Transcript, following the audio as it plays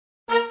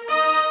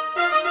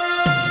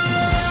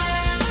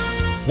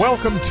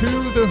Welcome to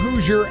the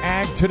Hoosier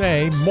Ag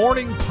Today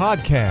morning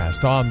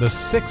podcast on the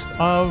 6th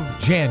of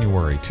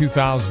January,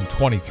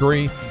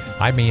 2023.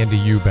 I'm Andy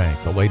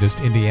Eubank. The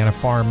latest Indiana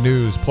farm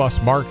news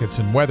plus markets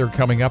and weather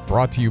coming up,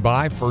 brought to you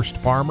by First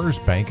Farmers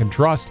Bank and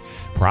Trust,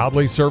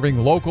 proudly serving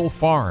local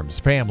farms,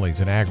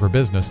 families, and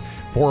agribusiness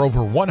for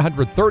over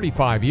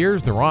 135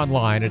 years. They're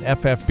online at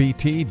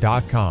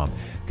ffbt.com.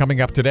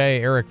 Coming up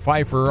today, Eric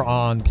Pfeiffer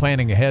on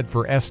planning ahead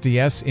for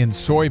SDS in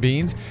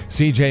soybeans.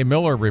 CJ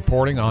Miller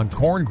reporting on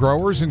corn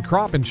growers and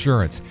crop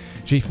insurance.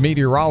 Chief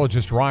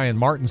Meteorologist Ryan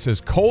Martin says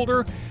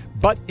colder,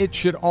 but it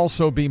should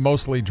also be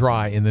mostly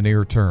dry in the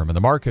near term. And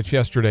the markets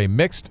yesterday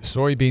mixed.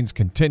 Soybeans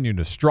continue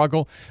to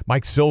struggle.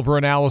 Mike Silver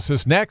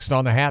analysis next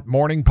on the Hat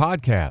Morning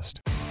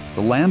Podcast.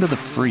 The land of the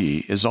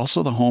free is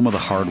also the home of the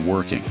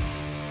hardworking.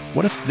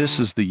 What if this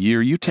is the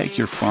year you take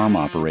your farm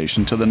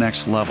operation to the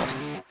next level?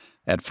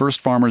 At First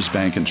Farmers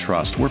Bank and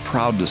Trust, we're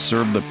proud to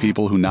serve the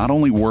people who not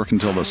only work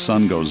until the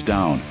sun goes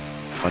down,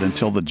 but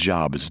until the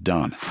job is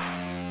done.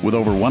 With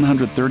over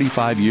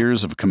 135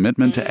 years of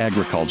commitment to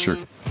agriculture,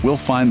 we'll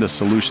find the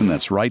solution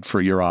that's right for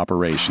your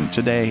operation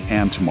today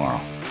and tomorrow.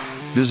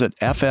 Visit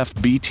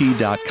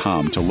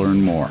ffbt.com to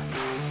learn more.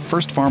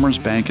 First Farmers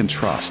Bank and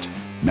Trust,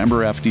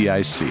 member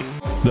FDIC.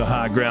 The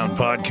High Ground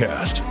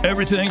Podcast.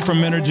 Everything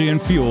from energy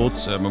and fuel.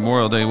 It's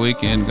Memorial Day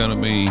weekend, going to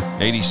be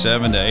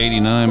 87 to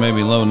 89,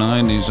 maybe low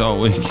 90s all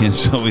weekend.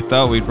 So we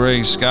thought we'd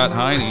bring Scott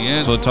Heine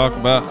in to talk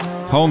about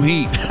home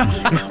heat.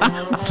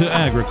 To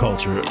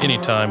agriculture.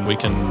 Anytime we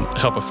can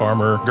help a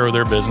farmer grow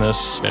their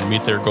business and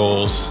meet their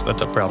goals,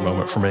 that's a proud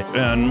moment for me.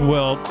 And,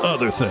 well,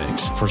 other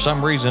things. For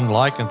some reason,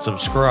 like and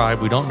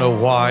subscribe. We don't know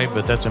why,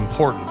 but that's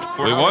important.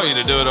 We want you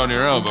to do it on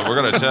your own, but we're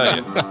going to tell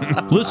you.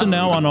 Listen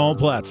now on all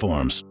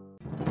platforms.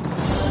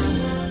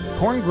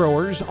 Corn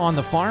growers on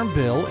the Farm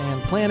Bill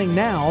and planning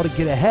now to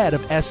get ahead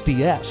of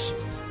SDS.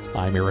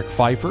 I'm Eric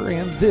Pfeiffer,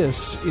 and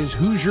this is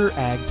Hoosier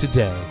Ag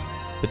Today.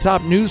 The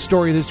top news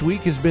story this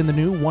week has been the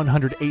new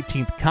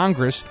 118th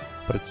Congress,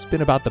 but it's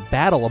been about the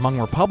battle among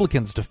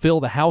Republicans to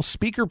fill the House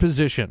Speaker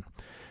position.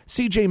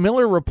 CJ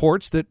Miller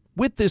reports that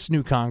with this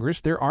new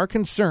Congress, there are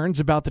concerns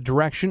about the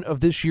direction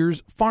of this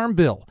year's Farm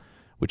Bill,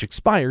 which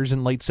expires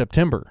in late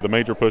September. The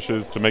major push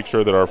is to make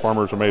sure that our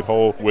farmers are made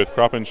whole with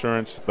crop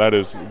insurance. That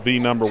is the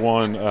number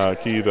one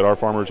key that our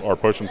farmers are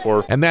pushing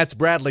for. And that's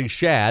Bradley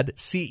Shad,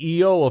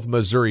 CEO of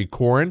Missouri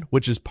Corn,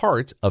 which is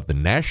part of the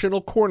National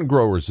Corn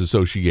Growers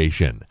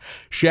Association.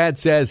 Shad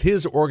says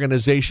his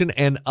organization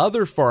and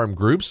other farm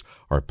groups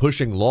are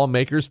pushing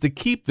lawmakers to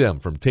keep them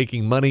from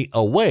taking money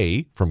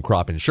away from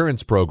crop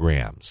insurance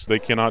programs. They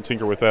cannot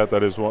tinker with that.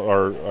 That is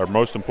our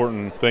most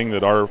important thing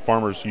that our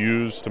farmers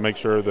use to make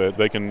sure that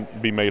they can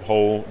be made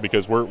whole,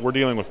 because we're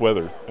dealing with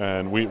weather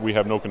and we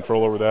have no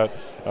control over that.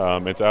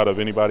 It's out of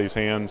anybody's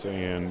hands,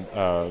 and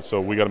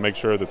so we got to make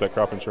sure that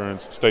crop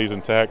insurance stays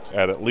intact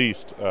at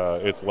least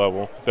its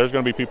level. There's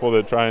going to be people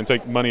that try and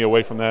take money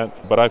away from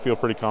that, but I feel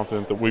pretty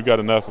confident that we've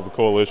got enough of a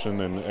coalition,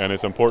 and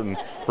it's important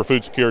for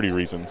food security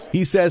reasons.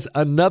 He says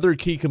another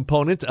key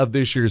component of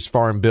this year's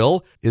Farm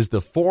Bill is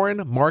the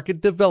Foreign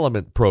Market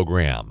Development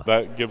Program.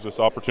 That gives us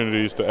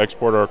opportunities to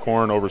export our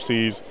corn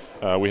overseas.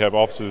 We have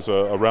offices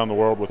around the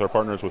world with our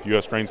partners with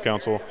U.S. Grains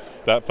Council.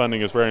 That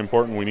funding is very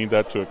important. We need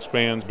that to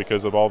expand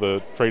because of all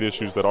the trade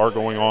issues that are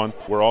going on.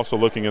 We're also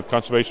looking at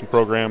conservation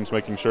programs,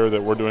 making sure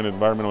that we're doing it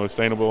environmentally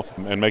sustainable,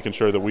 and making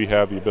sure that we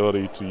have the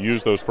ability to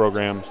use those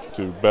programs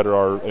to better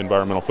our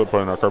environmental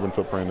footprint and our carbon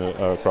footprint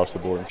across the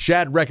board.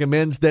 Shad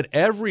recommends that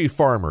every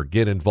farmer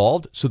get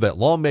involved so that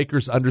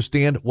lawmakers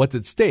understand what's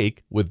at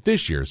stake with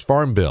this year's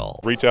Farm Bill.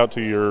 Reach out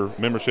to your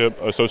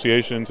membership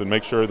associations and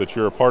make sure that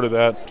you're a part of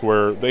that, to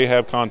where they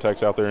have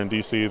contacts out there in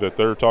D.C. that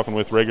they're talking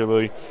with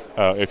regularly.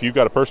 If you've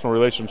got a personal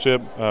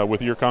relationship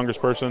with your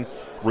congressperson,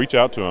 reach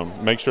out to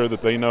them. Make sure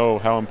that they know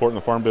how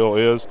important the Farm Bill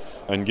is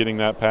and getting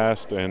that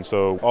passed. And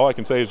so all I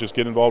can say is just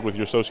get involved with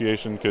your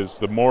association, because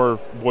the more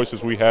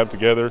voices we have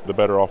together, the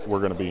better off we're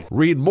going to be.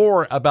 Read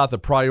more about the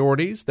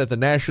priorities that the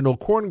National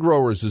Corn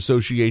Growers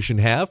Association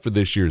have for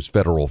this year's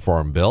federal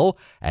Farm Bill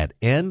at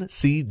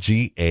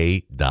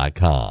ncga.com.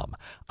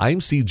 I'm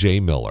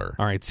CJ Miller.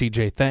 All right,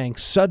 CJ,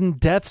 thanks. Sudden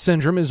death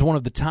syndrome is one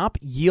of the top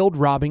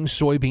yield-robbing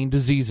soybean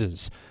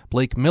diseases.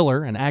 Blake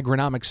Miller, an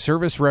agronomic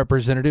service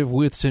representative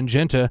with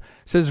Syngenta,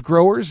 says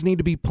growers need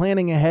to be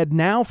planning ahead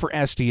now for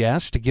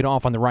SDS to get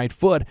off on the right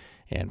foot,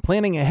 and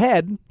planning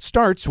ahead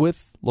starts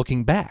with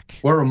looking back.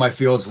 What were my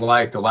fields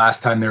like the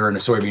last time they were in a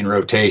soybean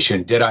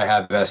rotation? Did I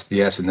have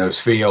SDS in those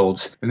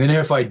fields? And then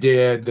if I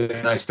did,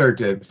 then I start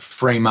to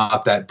frame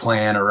out that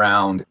plan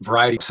around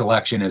variety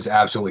selection is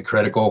absolutely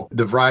critical.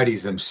 The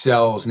varieties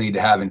themselves need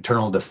to have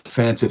internal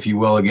defense, if you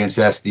will, against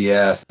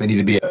SDS. They need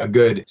to be a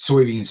good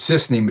soybean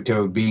cyst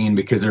nematode bean,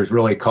 because there's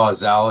really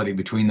causality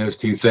between those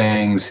two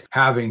things.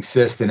 Having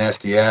cyst and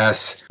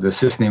SDS, the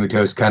cyst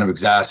nematodes kind of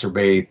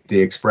exacerbate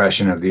the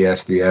expression of the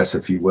SDS,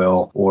 if you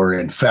will, or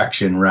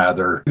infection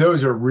rather.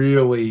 those are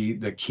really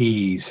the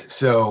keys.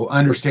 So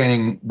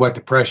understanding what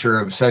the pressure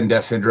of sudden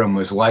death syndrome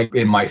was like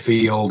in my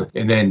field,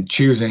 and then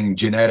choosing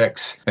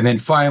genetics, and then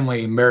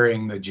finally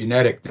marrying the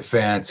genetic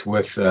defense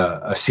with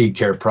a seed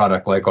care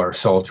product like our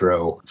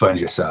Saltro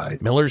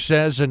fungicide. Miller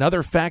says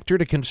another factor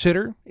to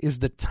consider is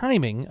the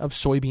timing of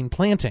soybean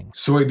planting.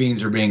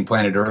 Soybeans are being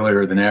planted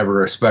earlier than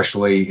ever,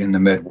 especially in the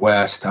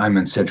Midwest. I'm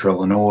in Central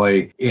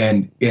Illinois.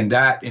 And in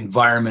that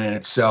environment in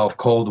itself,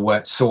 cold,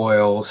 wet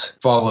soils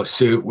follow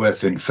suit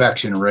with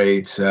infection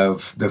rates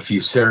of the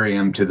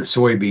fusarium to the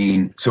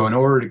soybean. So in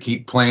order to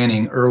keep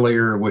planting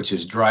earlier, which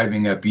is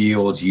driving up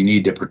yields, you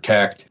need to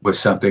protect with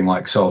something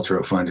like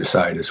Saltro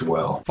fungicide as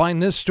well.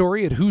 Find this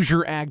story at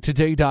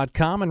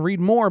HoosierAgToday.com and read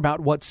more about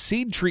what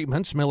seed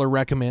treatments Miller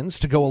recommends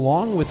to go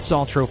along with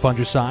Saltro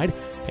fungicide.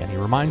 And he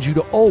reminds you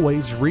to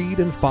always read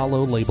and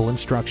follow label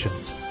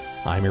instructions.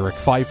 I'm Eric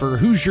Pfeiffer,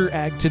 Hoosier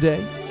Ag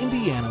Today,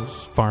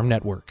 Indiana's Farm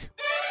Network.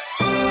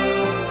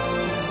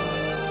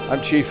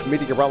 I'm Chief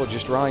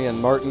Meteorologist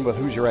Ryan Martin with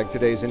Hoosier Ag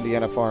Today's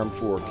Indiana Farm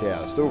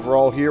Forecast.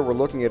 Overall here, we're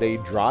looking at a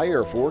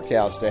drier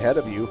forecast ahead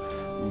of you.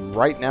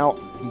 Right now,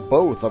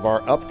 both of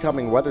our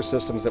upcoming weather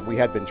systems that we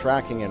had been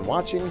tracking and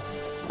watching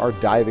are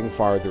diving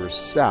farther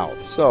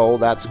south. So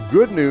that's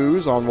good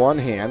news on one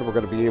hand. We're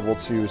going to be able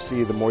to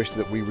see the moisture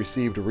that we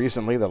received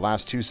recently, the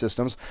last two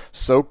systems,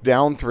 soak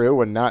down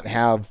through and not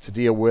have to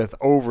deal with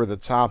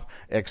over-the-top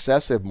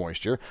excessive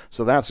moisture.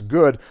 So that's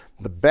good.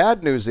 The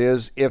bad news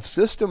is if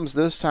systems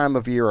this time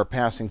of year are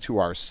passing to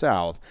our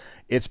south,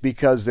 it's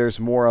because there's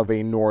more of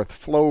a north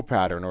flow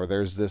pattern, or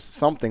there's this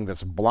something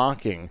that's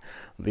blocking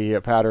the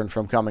pattern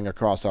from coming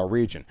across our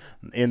region.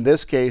 In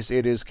this case,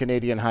 it is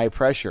Canadian high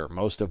pressure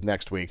most of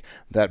next week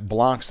that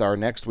blocks our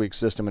next week's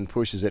system and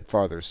pushes it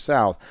farther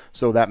south.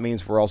 So that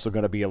means we're also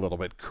going to be a little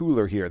bit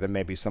cooler here than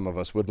maybe some of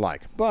us would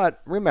like.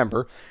 But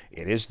remember,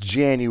 it is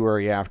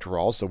January after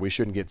all, so we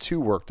shouldn't get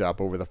too worked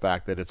up over the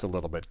fact that it's a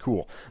little bit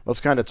cool. Let's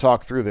kind of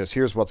talk through this.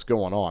 Here's what's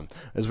going on.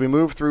 As we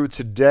move through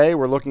today,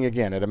 we're looking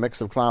again at a mix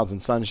of clouds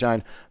and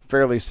sunshine.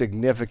 Fairly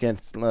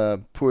significant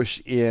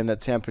push in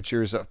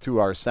temperatures to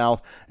our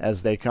south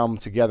as they come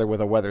together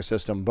with a weather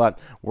system, but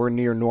we're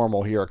near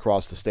normal here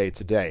across the state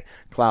today.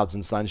 Clouds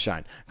and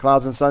sunshine.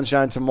 Clouds and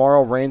sunshine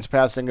tomorrow. Rains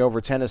passing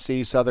over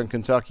Tennessee, southern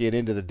Kentucky, and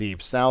into the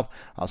deep south.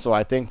 So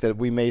I think that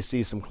we may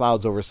see some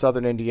clouds over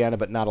southern Indiana,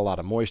 but not a lot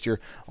of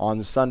moisture.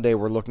 On Sunday,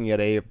 we're looking at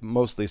a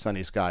mostly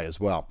sunny sky as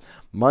well.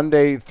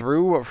 Monday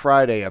through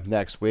Friday of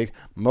next week,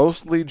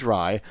 mostly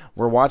dry.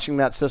 We're watching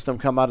that system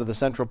come out of the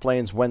Central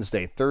Plains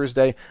Wednesday,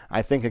 Thursday.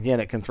 I think,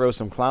 again, it can throw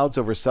some clouds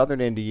over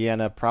southern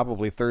Indiana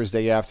probably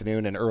Thursday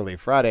afternoon and early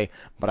Friday,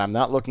 but I'm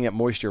not looking at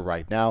moisture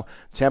right now.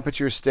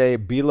 Temperatures stay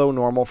below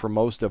normal for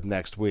most of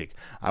next week.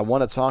 I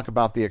want to talk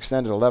about the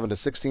extended 11 to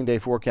 16-day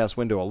forecast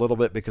window a little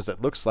bit because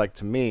it looks like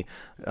to me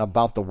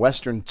about the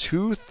western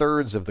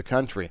two-thirds of the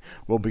country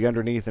will be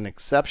underneath an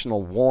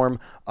exceptional warm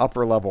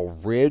upper-level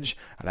ridge,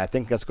 and I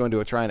think that's going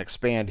to try and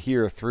expand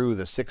here through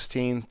the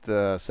 16th,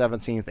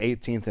 17th,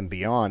 18th, and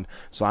beyond.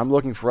 So I'm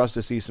looking for us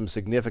to see some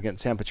significant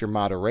temperature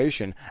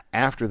moderation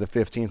after the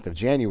 15th of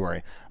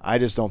January. I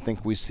just don't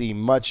think we see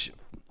much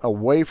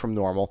away from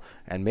normal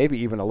and maybe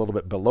even a little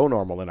bit below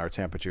normal in our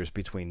temperatures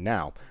between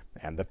now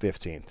and the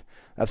 15th.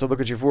 That's a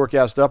look at your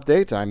forecast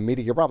update. I'm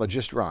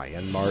meteorologist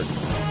Ryan Martin.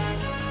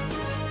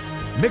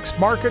 Mixed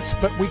markets,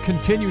 but we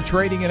continue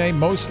trading in a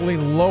mostly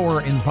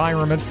lower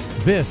environment.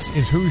 This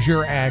is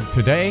Hoosier Ag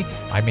Today.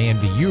 I'm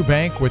Andy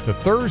Eubank with the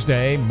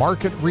Thursday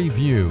Market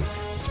Review.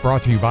 It's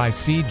brought to you by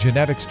Seed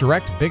Genetics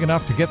Direct, big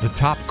enough to get the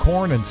top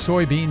corn and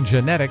soybean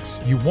genetics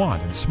you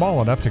want and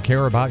small enough to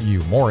care about you.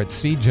 More at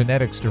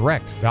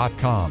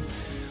seedgeneticsdirect.com.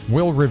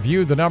 We'll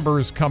review the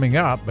numbers coming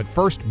up, but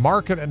first,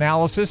 market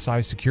analysis. I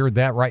secured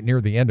that right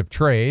near the end of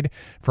trade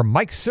from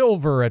Mike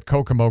Silver at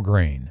Kokomo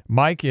Grain.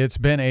 Mike, it's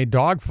been a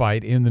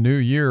dogfight in the new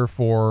year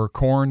for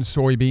corn,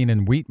 soybean,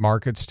 and wheat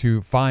markets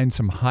to find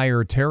some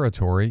higher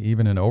territory,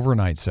 even in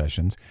overnight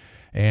sessions.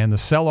 And the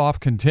sell-off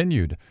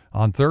continued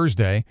on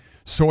Thursday.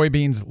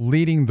 Soybeans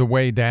leading the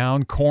way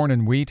down, corn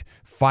and wheat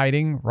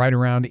fighting right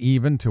around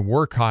even to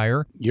work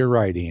higher. You're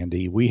right,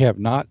 Andy. We have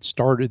not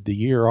started the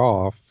year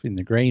off in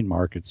the grain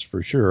markets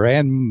for sure,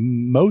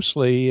 and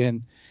mostly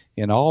in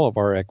all of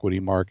our equity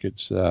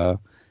markets at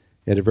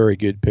a very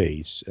good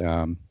pace.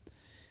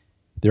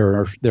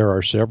 There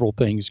are several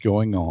things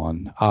going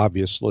on.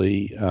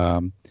 Obviously,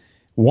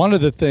 one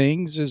of the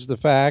things is the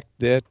fact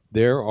that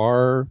there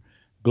are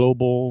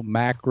global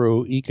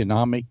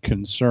macroeconomic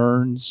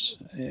concerns,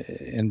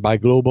 and by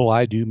global,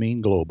 I do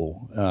mean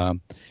global.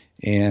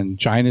 And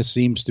China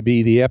seems to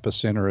be the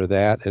epicenter of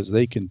that as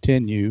they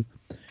continue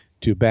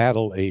to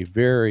battle a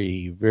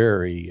very,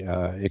 very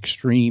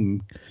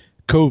extreme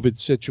COVID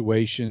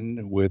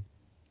situation with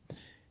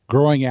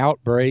growing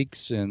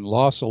outbreaks and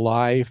loss of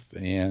life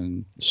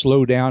and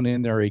slowdown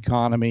in their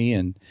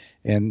economy.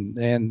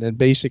 And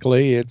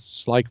basically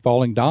it's like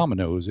falling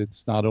dominoes.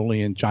 It's not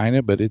only in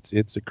China, but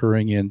it's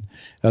occurring in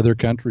other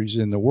countries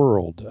in the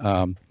world.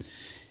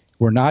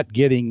 We're not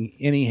getting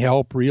any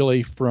help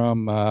really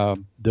from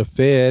the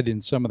Fed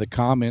and some of the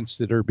comments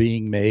that are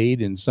being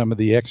made and some of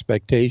the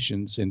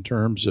expectations in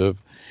terms of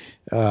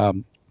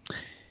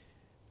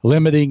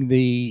limiting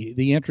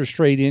the interest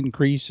rate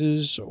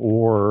increases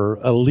or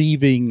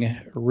alleviating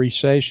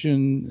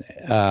recession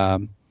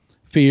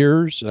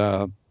fears.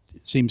 It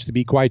seems to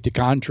be quite the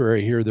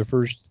contrary here the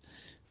first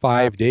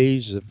 5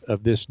 days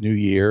of this new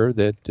year,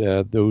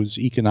 that those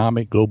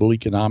global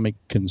economic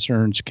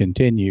concerns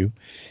continue.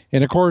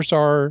 And of course,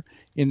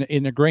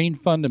 in the grain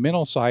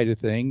fundamental side of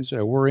things,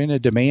 we're in a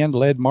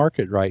demand-led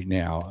market right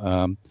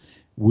now.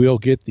 We'll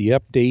get the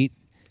update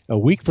a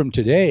week from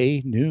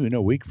today, from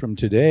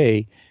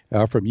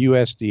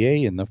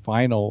USDA in the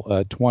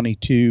final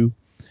 22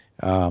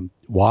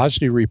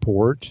 WASDE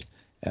report,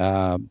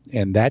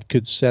 and that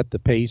could set the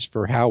pace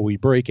for how we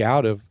break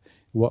out of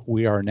what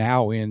we are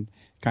now in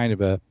kind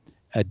of a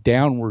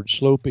downward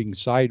sloping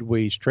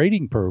sideways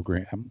trading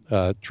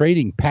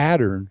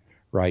pattern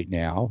right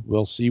now.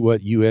 We'll see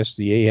what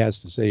USDA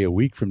has to say a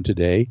week from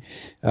today.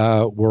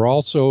 We're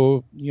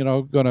also,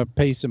 going to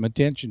pay some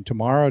attention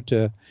tomorrow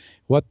to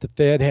what the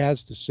Fed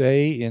has to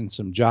say in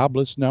some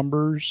jobless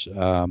numbers.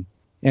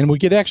 And we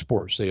get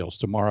export sales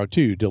tomorrow,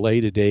 too,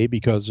 delayed a day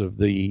because of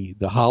the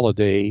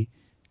holiday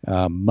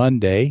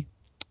Monday.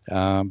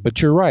 But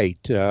you're right.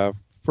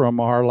 From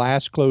our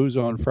last close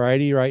on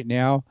Friday right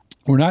now,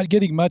 we're not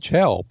getting much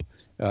help.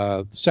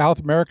 South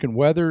American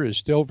weather is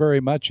still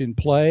very much in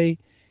play.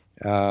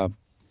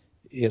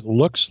 It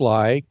looks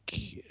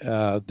like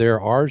there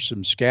are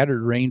some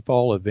scattered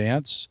rainfall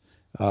events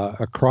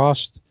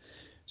across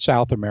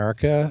South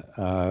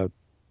America.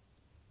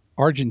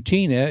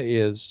 Argentina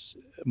is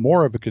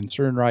more of a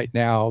concern right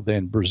now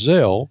than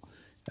Brazil,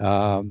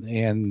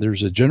 and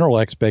there's a general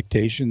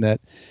expectation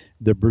that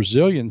the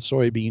Brazilian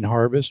soybean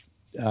harvest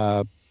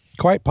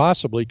quite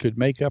possibly could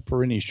make up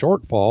for any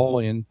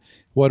shortfall in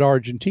what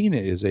Argentina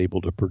is able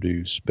to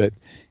produce. But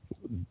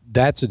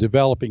that's a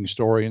developing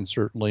story, and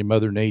certainly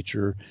Mother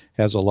Nature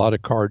has a lot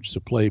of cards to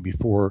play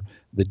before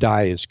the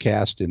die is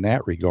cast in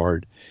that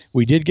regard.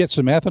 We did get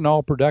some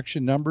ethanol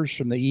production numbers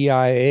from the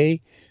EIA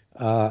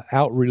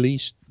out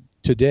released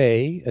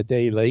today, a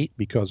day late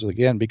because of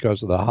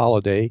the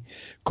holiday.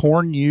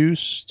 Corn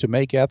use to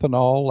make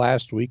ethanol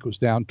last week was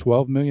down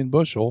 12 million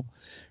bushel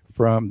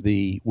from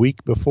the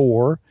week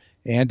before,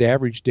 and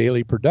average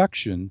daily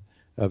production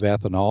of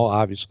ethanol,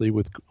 obviously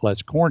with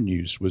less corn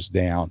use, was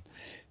down.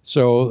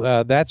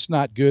 So that's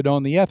not good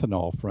on the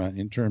ethanol front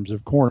in terms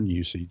of corn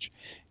usage.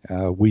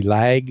 We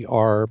lag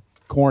our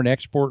corn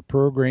export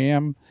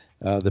program,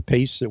 the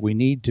pace that we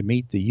need to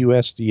meet the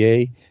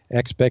USDA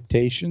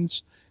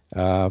expectations.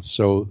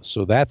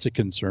 So that's a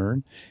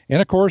concern.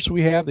 And of course,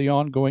 we have the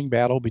ongoing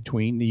battle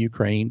between the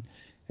Ukraine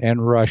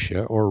and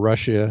Russia, or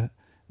Russia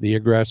the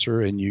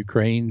aggressor and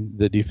Ukraine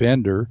the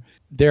defender.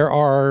 There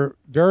are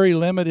very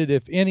limited,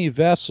 if any,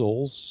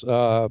 vessels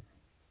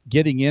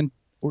getting in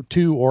or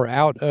to or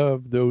out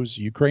of those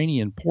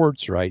Ukrainian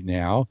ports right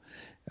now.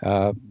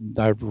 I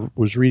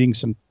was reading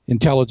some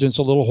intelligence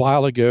a little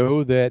while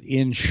ago that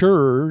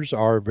insurers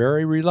are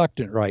very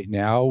reluctant right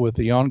now with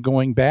the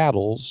ongoing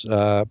battles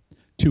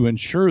to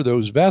insure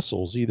those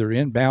vessels, either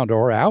inbound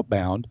or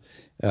outbound,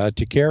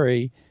 to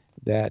carry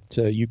that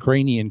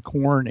Ukrainian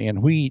corn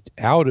and wheat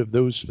out of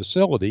those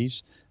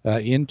facilities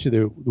into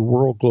the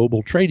world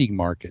global trading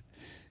market.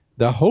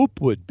 The hope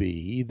would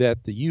be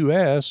that the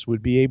U.S.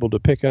 would be able to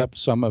pick up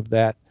some of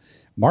that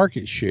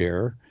market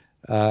share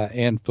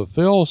and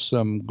fulfill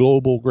some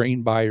global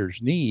grain buyers'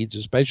 needs,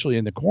 especially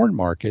in the corn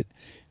market,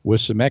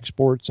 with some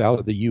exports out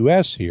of the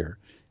U.S. here.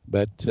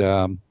 But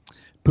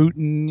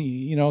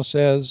Putin,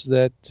 says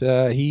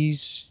that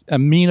he's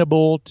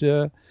amenable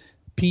to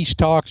peace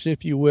talks,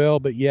 if you will,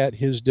 but yet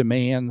his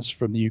demands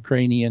from the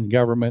Ukrainian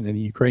government and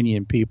the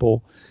Ukrainian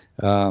people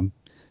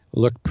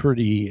look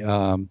pretty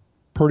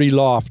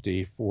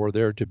lofty for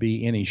there to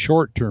be any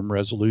short-term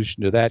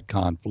resolution to that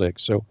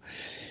conflict. So,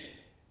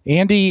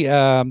 Andy,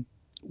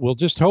 we'll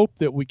just hope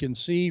that we can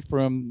see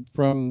from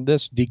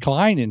this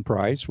decline in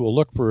price, we'll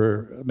look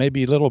for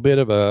maybe a little bit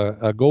of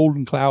a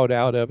golden cloud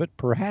out of it.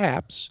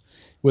 Perhaps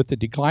with the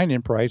decline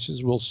in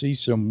prices, we'll see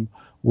some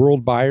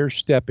world buyers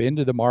step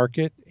into the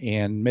market,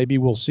 and maybe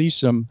we'll see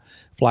some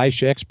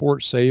flash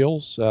export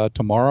sales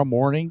tomorrow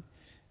morning.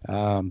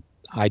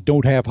 I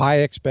don't have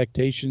high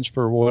expectations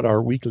for what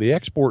our weekly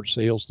export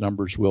sales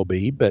numbers will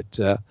be, but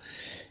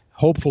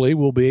hopefully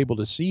we'll be able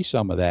to see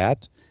some of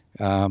that.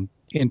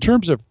 In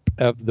terms of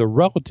the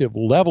relative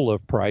level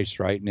of price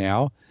right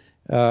now,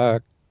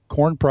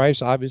 corn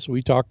price, obviously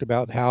we talked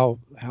about how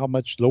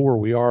much lower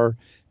we are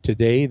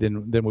today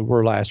than we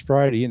were last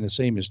Friday, and the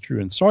same is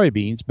true in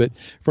soybeans. But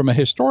from a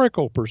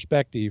historical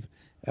perspective,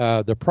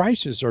 the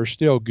prices are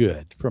still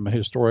good from a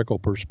historical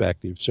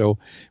perspective. So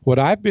what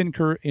I've been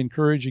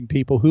encouraging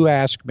people who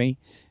ask me,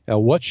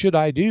 what should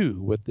I do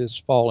with this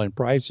fall in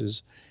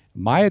prices?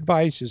 My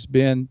advice has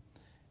been,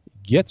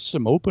 get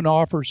some open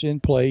offers in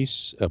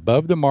place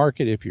above the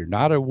market. If you're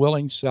not a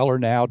willing seller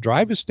now,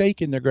 drive a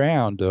stake in the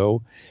ground,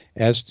 though,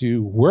 as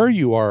to where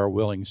you are a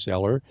willing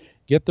seller.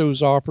 get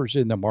those offers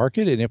in the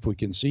market, and if we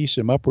can see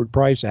some upward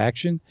price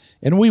action,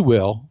 and we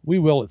will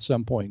at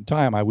some point in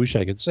time. I wish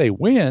I could say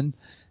when,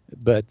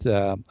 but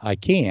I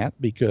can't,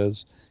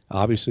 because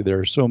obviously there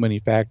are so many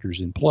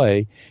factors in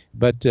play.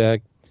 But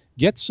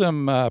get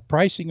some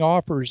pricing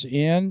offers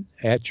in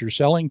at your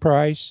selling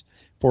price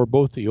for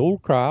both the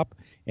old crop,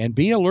 and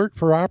be alert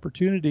for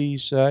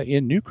opportunities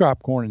in new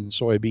crop corn and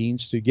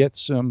soybeans to get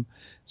some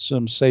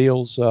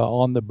sales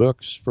on the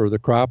books for the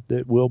crop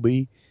that we'll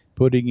be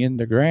putting in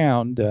the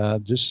ground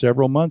just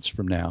several months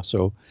from now.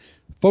 So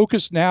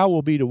focus now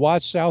will be to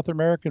watch South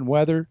American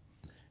weather,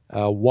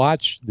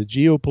 watch the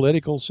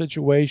geopolitical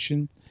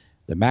situation,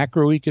 the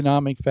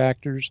macroeconomic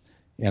factors,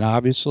 and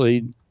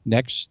obviously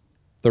next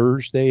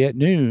Thursday at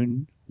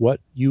noon,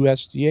 what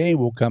USDA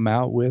will come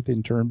out with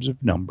in terms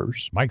of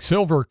numbers. Mike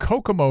Silver,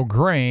 Kokomo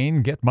Grain.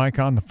 Get Mike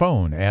on the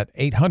phone at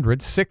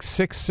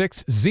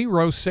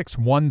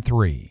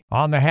 800-666-0613.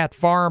 On the Hat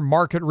Farm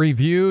Market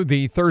Review,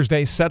 the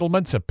Thursday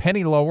settlements a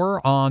penny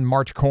lower on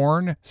March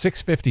corn,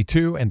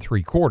 6.52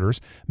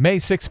 3/4. May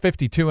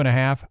 6.52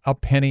 1/2, a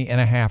penny and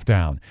a half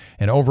down.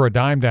 And over a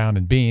dime down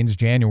in beans,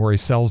 January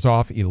sells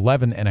off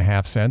 11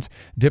 1/2 cents,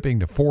 dipping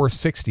to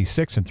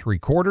 4.66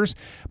 3/4.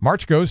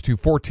 March goes to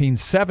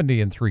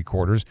 14.70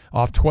 3/4.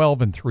 Off 12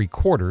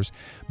 3/4,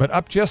 but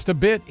up just a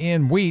bit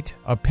in wheat,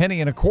 a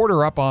penny and a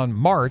quarter up on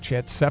March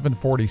at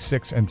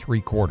 7.46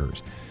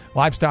 3/4.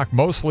 Livestock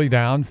mostly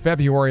down.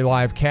 February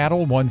live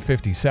cattle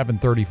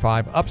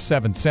 157.35, up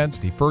 7 cents.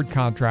 Deferred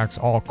contracts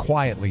all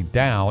quietly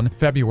down.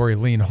 February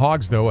lean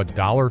hogs though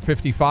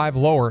 $1.55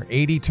 lower,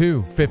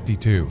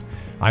 82.52.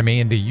 I'm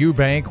Andy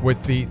Eubank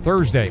with the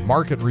Thursday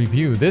Market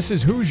Review. This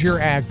is Hoosier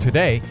Ag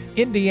Today,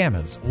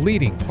 Indiana's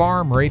leading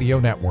farm radio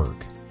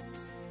network.